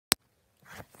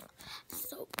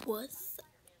What's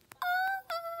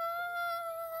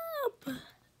up?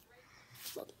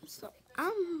 So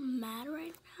I'm mad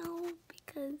right now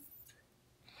because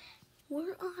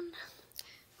we're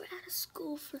out of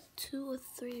school for 2 or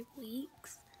 3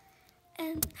 weeks,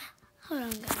 and hold on,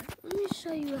 guys. Let me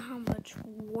show you how much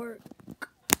work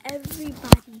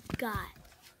everybody got.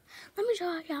 Let me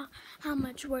show y'all how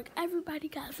much work everybody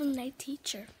got from their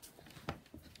teacher.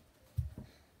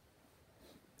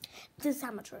 This is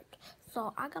how much work.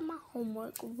 So I got my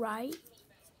homework right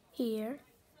here.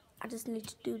 I just need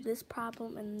to do this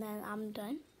problem and then I'm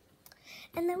done.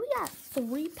 And then we got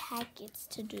 3 packets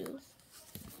to do.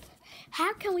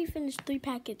 How can we finish 3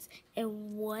 packets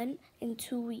in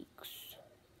 2 weeks?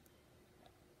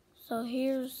 So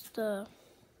here's the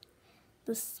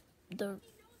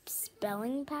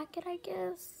spelling packet, I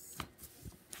guess.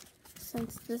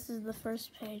 Since this is the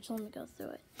first page, let me go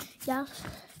through it. Y'all,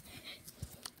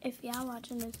 if y'all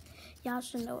watching this, y'all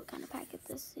should know what kind of packet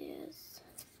this is.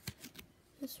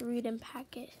 This reading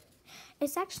packet.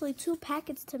 It's actually 2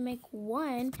 packets to make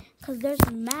one because there's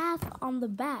math on the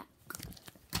back.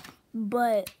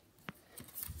 But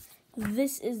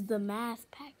this is the math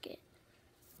packet.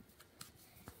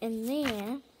 And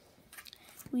then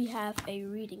we have a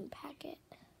reading packet.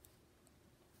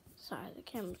 Sorry, the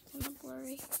camera's kind of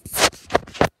blurry.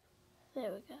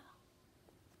 There we go.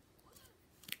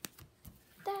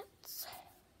 That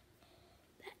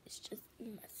is just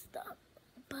messed up.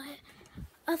 But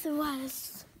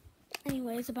otherwise,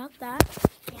 anyways, about that.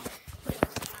 Yeah.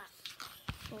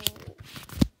 So,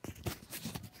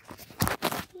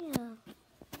 yeah.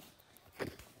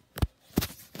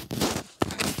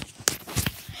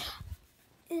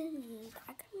 And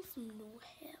I got me some new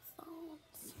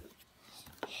headphones.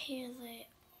 Here they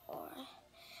are.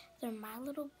 They're My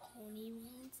Little Pony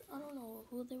ones. I don't know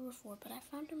who they were for, but I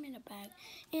found them in a bag.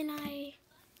 And I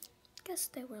guess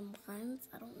they were mine.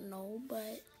 I don't know,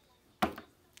 but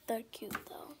they're cute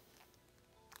though.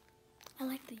 I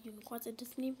like the unicorns. It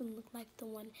doesn't even look like the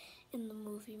one in the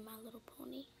movie My Little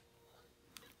Pony.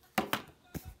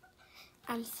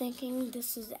 I'm thinking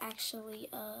this is actually,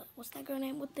 what's that girl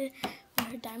name with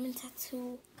her diamond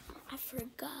tattoo? I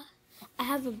forgot. I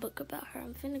have a book about her.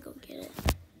 I'm finna go get it.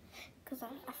 Because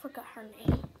I forgot her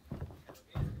name.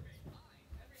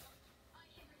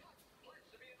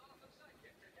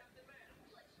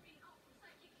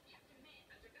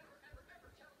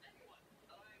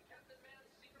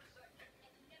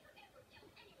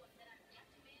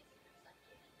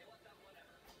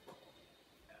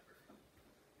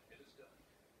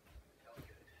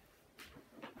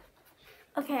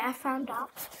 Okay, I found out.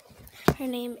 Her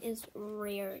name is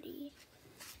Rarity.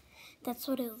 That's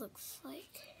what it looks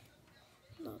like.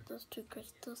 No, those 2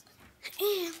 crystals.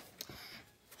 And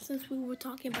since we were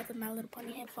talking about the My Little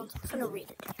Pony headphones, I'm gonna read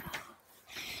it.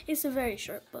 It's a very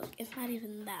short book. It's not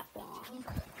even that long.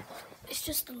 It's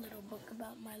just a little book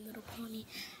about My Little Pony.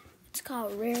 It's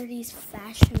called Rarity's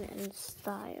Fashion and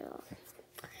Style.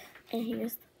 And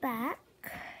here's the back.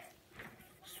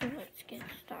 So let's get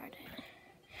started.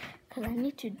 Because I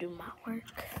need to do my work.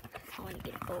 I want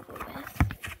to get it over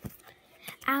with.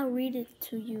 I'll read it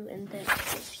to you and then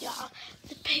give y'all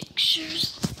the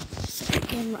pictures. Set the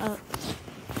camera up.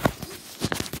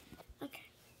 Okay.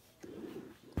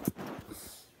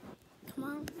 Come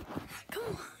on. Come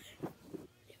on.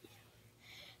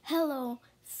 Hello,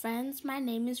 friends. My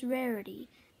name is Rarity.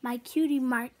 My cutie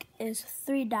mark is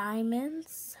 3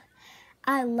 diamonds.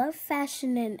 I love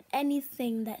fashion and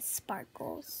anything that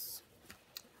sparkles.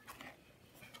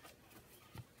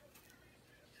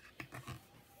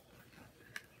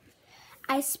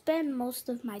 I spend most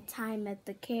of my time at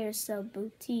the Carousel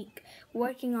Boutique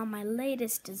working on my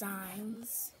latest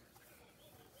designs.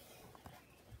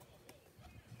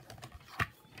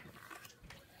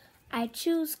 I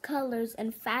choose colors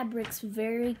and fabrics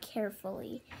very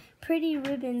carefully. Pretty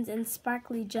ribbons and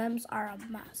sparkly gems are a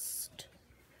must.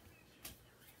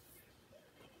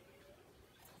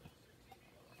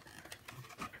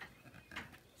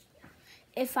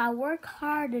 If I work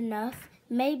hard enough,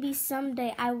 maybe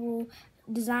someday I will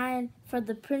design for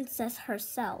the princess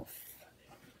herself.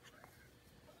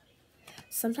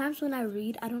 Sometimes when I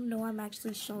read, I don't know I'm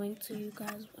actually showing to you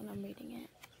guys when I'm reading it.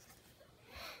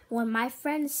 When my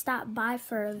friends stop by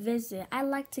for a visit, I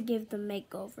like to give them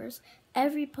makeovers.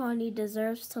 Every pony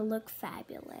deserves to look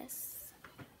fabulous.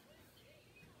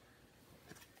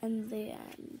 And the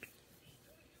end.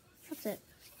 That's it.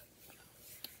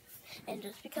 And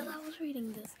just because I was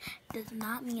reading this does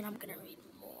not mean I'm going to read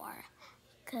more.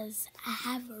 Because I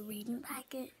have a reading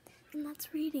packet, and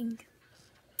that's reading.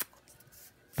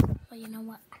 But you know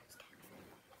what?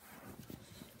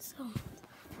 So,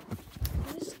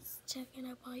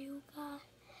 checking up on you guys.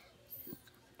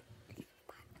 5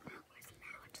 hours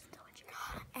now, just told you.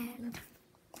 And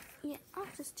yeah, I'm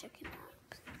just checking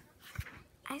up.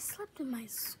 I slept in my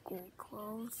school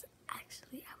clothes.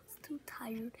 Actually, I was too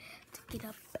tired to get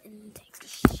up and take a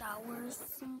shower or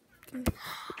something.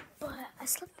 But I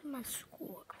slept in my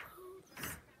school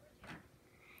clothes.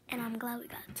 And I'm glad we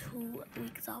got 2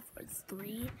 weeks off or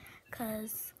 3,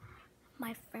 because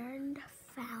my friend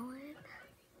Fallon,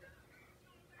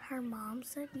 her mom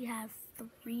said we have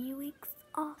 3 weeks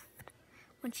off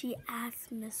when she asked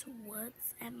Miss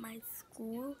Woods at my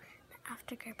school, the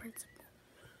aftercare principal.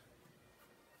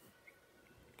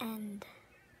 And,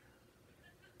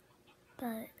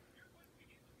 but,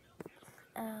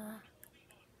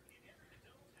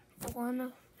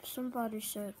 somebody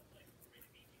said,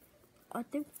 I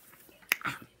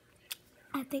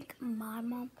think my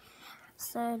mom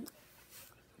said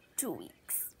 2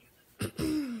 weeks.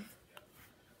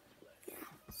 Yeah,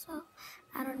 so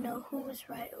I don't know who was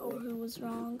right or who was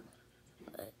wrong,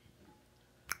 but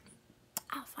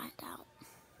I'll find out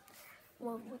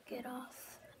when we get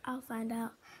off. I'll find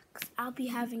out, because I'll be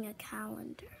having a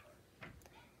calendar.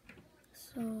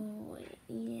 So,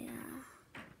 yeah.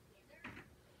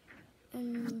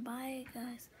 And bye,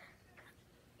 guys.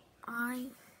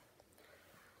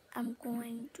 I'm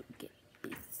going to get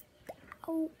this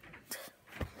out.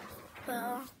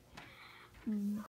 Well,